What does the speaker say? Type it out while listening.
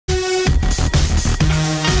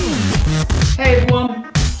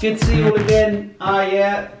Good to see you all again.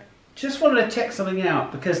 I just wanted to check something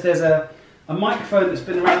out because there's a microphone that's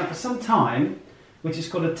been around for some time, which is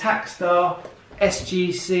called a Takstar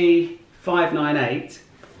SGC 598,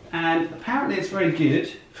 and apparently it's very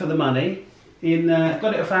good for the money.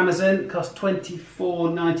 Got it off Amazon. It cost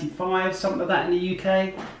 $24.95, something like that in the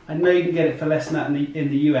UK. I know you can get it for less than that in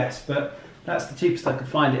the US, but that's the cheapest I could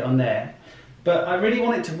find it on there. But I really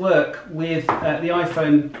want it to work with the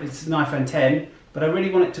iPhone. It's an iPhone 10, but I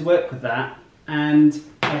really want it to work with that. And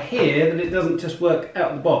I hear that it doesn't just work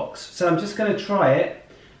out of the box. So I'm just going to try it.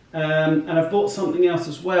 And I've bought something else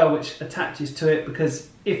as well which attaches to it, because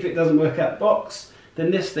if it doesn't work out the box,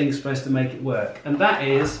 then this thing's supposed to make it work. And that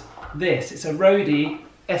is this. It's a Rode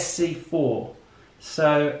SC4.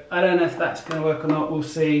 So I don't know if that's going to work or not. We'll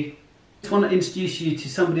see. I just want to introduce you to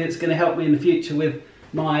somebody that's going to help me in the future with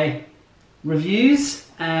my reviews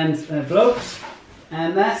and vlogs.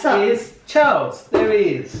 And that is Charles. There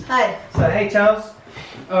he is. Hi. So hey Charles.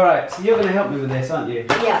 Alright, so you're going to help me with this, aren't you?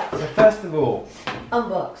 Yeah. So first of all,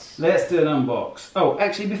 unbox. Let's do an unbox. Oh,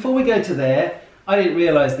 actually before we go to there, I didn't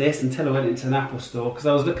realise this until I went into an Apple store, because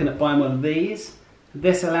I was looking at buying one of these.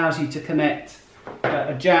 This allows you to connect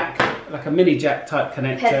a jack, like a mini jack type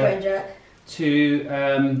connector. Headphone jack.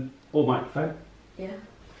 To, or microphone. Yeah.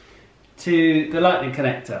 To the lightning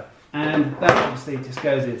connector. And that obviously just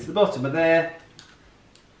goes into the bottom of there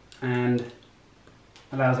and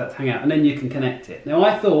allows that to hang out. And then you can connect it. Now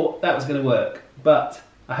I thought that was going to work, but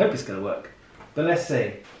I hope it's going to work. But let's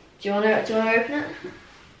see. Do you want to open it?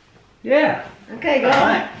 Yeah. Okay, go on.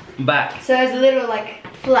 Right, I'm back. So there's a little like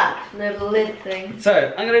flap, little lid thing.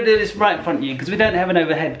 So I'm going to do this right in front of you because we don't have an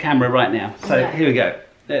overhead camera right now. So no. Here we go.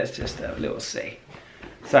 Let's just have a little see.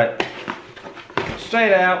 So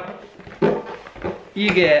straight out,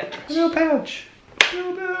 you get a little pouch.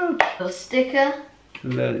 Little sticker.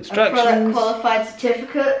 Little instructions. A product qualified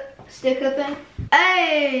certificate sticker thing.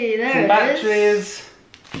 Hey, there Some it batteries.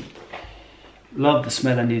 Love the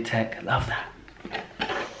smell of new tech. Love that.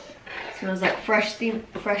 Smells like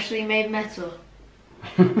freshly made metal.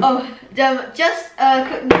 Oh, just a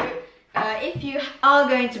quick note. If you are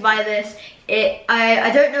going to buy this,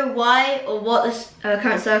 I don't know why or what the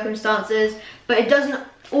current circumstances, but it doesn't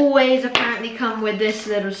always apparently come with this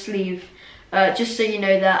little sleeve. Just so you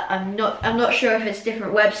know that I'm not sure if it's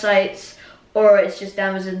different websites or it's just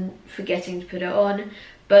Amazon forgetting to put it on.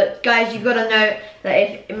 But guys, you've got to know that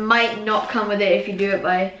it might not come with it if you do it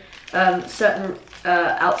by certain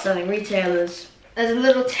outselling retailers. There's a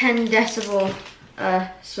little 10 decibel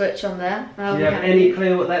switch on there. Do you have any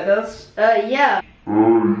clue what that does? Yeah.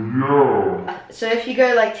 So if you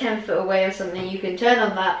go like 10 foot away or something, you can turn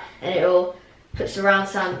on that and it will put surround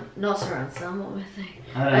sound, not surround sound, what am I saying?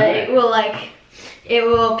 It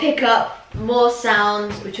will pick up more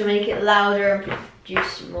sounds, which will make it louder and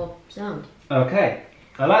produce more sound. Okay,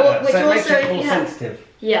 I like that. Which so it makes also, it more sensitive.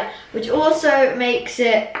 Yeah, which also makes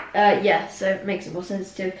it, so it makes it more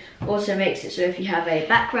sensitive. Also makes it so if you have a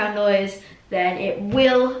background noise, then it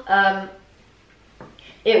will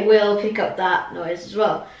pick up that noise as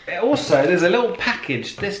well. Also, there's a little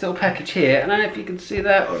package, this little package here. I don't know if you can see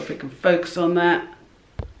that or if it can focus on that.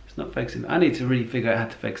 It's not focusing. I need to really figure out how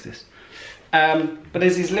to fix this. But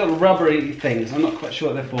there's these little rubbery things. I'm not quite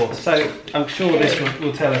sure what they're for. So I'm sure this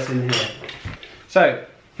will tell us in here. So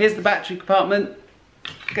here's the battery compartment.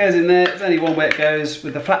 It goes in there. There's only one way it goes,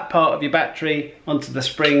 with the flat part of your battery onto the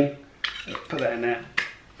spring. Put that in there.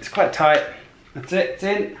 It's quite tight. That's it. It's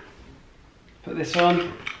in. Put this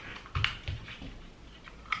on.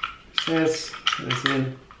 Put this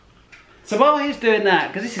in. So while he's doing that,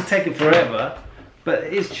 because this is taking forever, but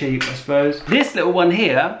it is cheap, I suppose. This little one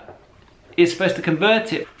here is supposed to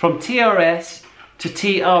convert it from TRS to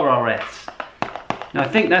TRRS. Now I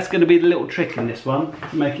think that's going to be the little trick in this one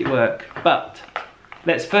to make it work. But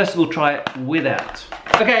let's first of all try it without.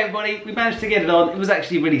 Okay everybody, we managed to get it on. It was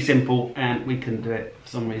actually really simple and we couldn't do it for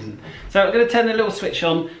some reason. So I'm going to turn the little switch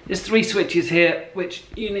on. There's 3 switches here which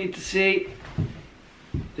you need to see.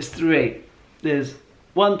 There's 3. There's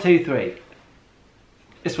 1, 2, 3.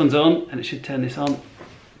 This one's on and it should turn this on. It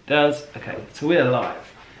does. Okay, so we're live.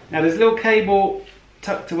 Now there's a little cable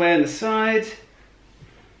tucked away on the side,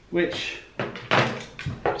 which,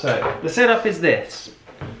 so the setup is this.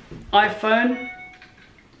 iPhone,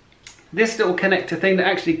 this little connector thing that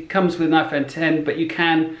actually comes with an iPhone 10, but you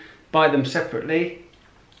can buy them separately.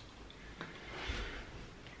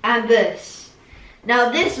 And this. Now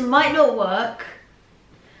this might not work,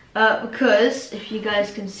 because if you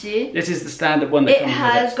guys can see, this is the standard one that it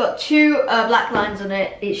has got 2 black lines on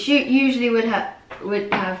it. It usually would have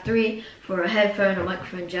would have 3 for a headphone or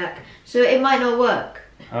microphone jack, so it might not work.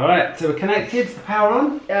 Alright, so we're connected. Is the power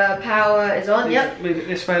on? Power is on, yep. Move it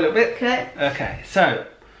this way a little bit. Okay. Okay, so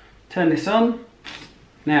turn this on.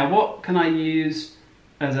 Now what can I use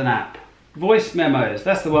as an app? Voice memos,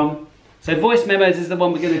 that's the one. So voice memos is the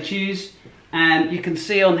one we're going to choose, and you can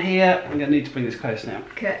see on here, I'm going to need to bring this close now.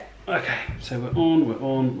 Okay. Okay, so we're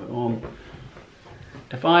on.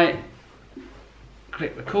 If I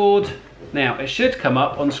click record, now it should come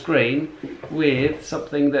up on screen with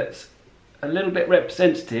something that's a little bit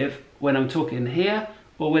representative when I'm talking here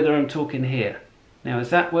or whether I'm talking here. Now is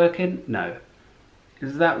that working? No.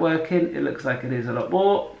 Is that working? It looks like it is a lot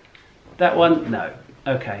more. That one? No.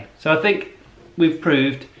 Okay, so I think we've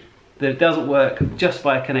proved that it doesn't work just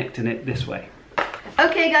by connecting it this way.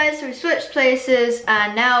 Okay guys, so we switched places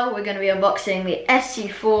and now we're going to be unboxing the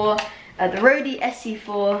SC4, the Rode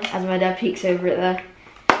SC4, as my dad peeks over it there.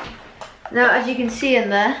 Now as you can see in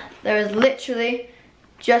there, there is literally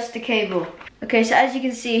just a cable. Okay, so as you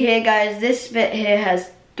can see here guys, this bit here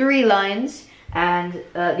has 3 lines and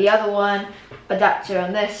the other one, adapter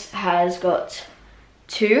on this, has got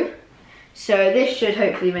 2. So this should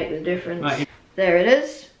hopefully make the difference. Right. There it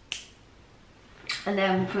is. And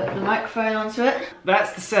then we'll put the microphone onto it.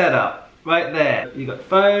 That's the setup, right there. You've got the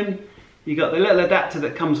phone, you've got the little adapter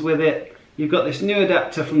that comes with it, you've got this new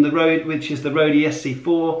adapter from the Rode, which is the Rode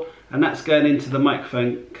SC4, and that's going into the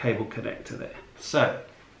microphone cable connector there. So,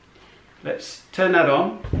 let's turn that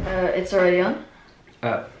on. It's already on.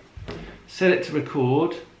 Set it to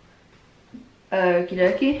record. Okie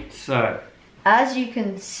dokie. So, as you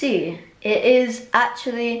can see, it is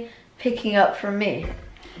actually picking up from me.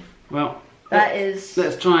 Well, let's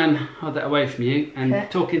try and hold that away from you and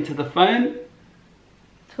talk into the phone.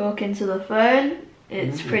 Talk into the phone.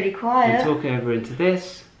 It's pretty quiet. And talk over into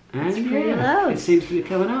this. And it's pretty loud. It seems to be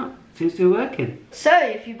coming up. It seems to be working. So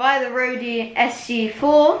if you buy the Rode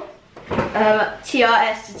SC4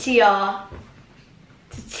 TRS to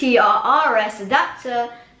TRRS adapter,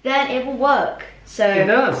 then it will work. So it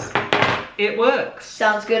does. It works.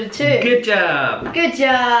 Sounds good too. Good job. Good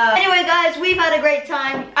job. Anyway guys, we've had a great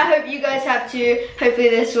time. I hope you guys have too. Hopefully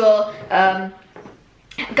this will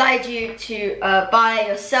guide you to buy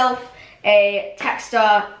yourself a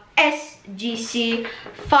Takstar SGC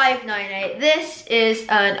 598. This is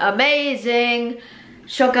an amazing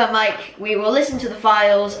shotgun mic. We will listen to the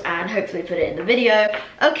files and hopefully put it in the video.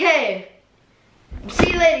 Okay.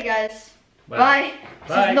 See you later guys. Bye.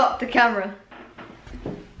 This is not the camera.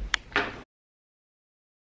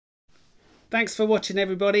 Thanks for watching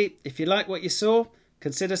everybody. If you like what you saw,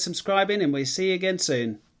 consider subscribing and we'll see you again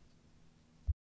soon.